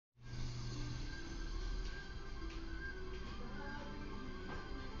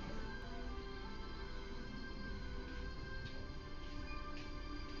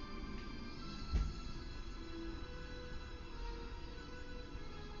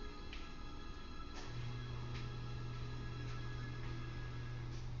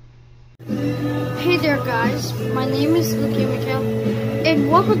there guys, my name is MIKAEL,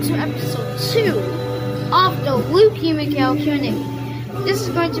 and welcome to episode 2 of the MIKAEL Q&A. This is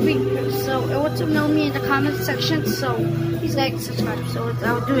going to be, so I want to know me in the comment section, so please like and subscribe, so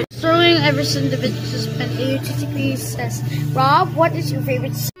I'll do it. Sterling Everson, the participant, AUTTP says, Rob, what is your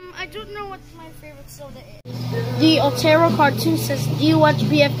favorite soda? I don't know what my favorite soda is. The Otero cartoon says, do you watch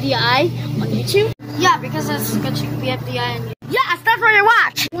BFDI on YouTube? Yeah, because I was watching BFDI on YouTube. Yeah, that's what I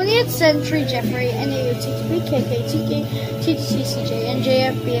watch! 20th Century Jeffrey, NAUTTP, KKTK, TTCCJ, and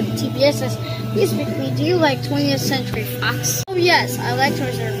JFBF says, please pick me, do you like 20th Century Fox? Oh yes, I like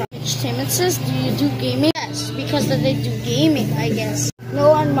 20th Century Fox. Entertainment says, do you do gaming? Yes, because they do gaming, I guess.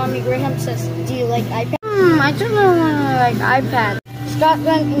 Noah and Mommy Graham says, do you like iPad? I don't know when I like iPad.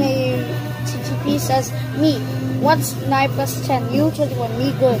 Scotland NAUTTP says, me. What's 9 plus 10? You 21,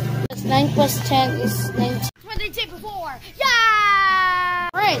 me good. 9 plus 10 is 19. That's what they did before. Yeah!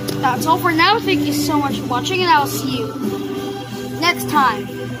 Alright, that's all for now. Thank you so much for watching, and I'll see you next time.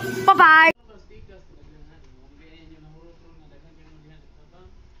 Bye-bye.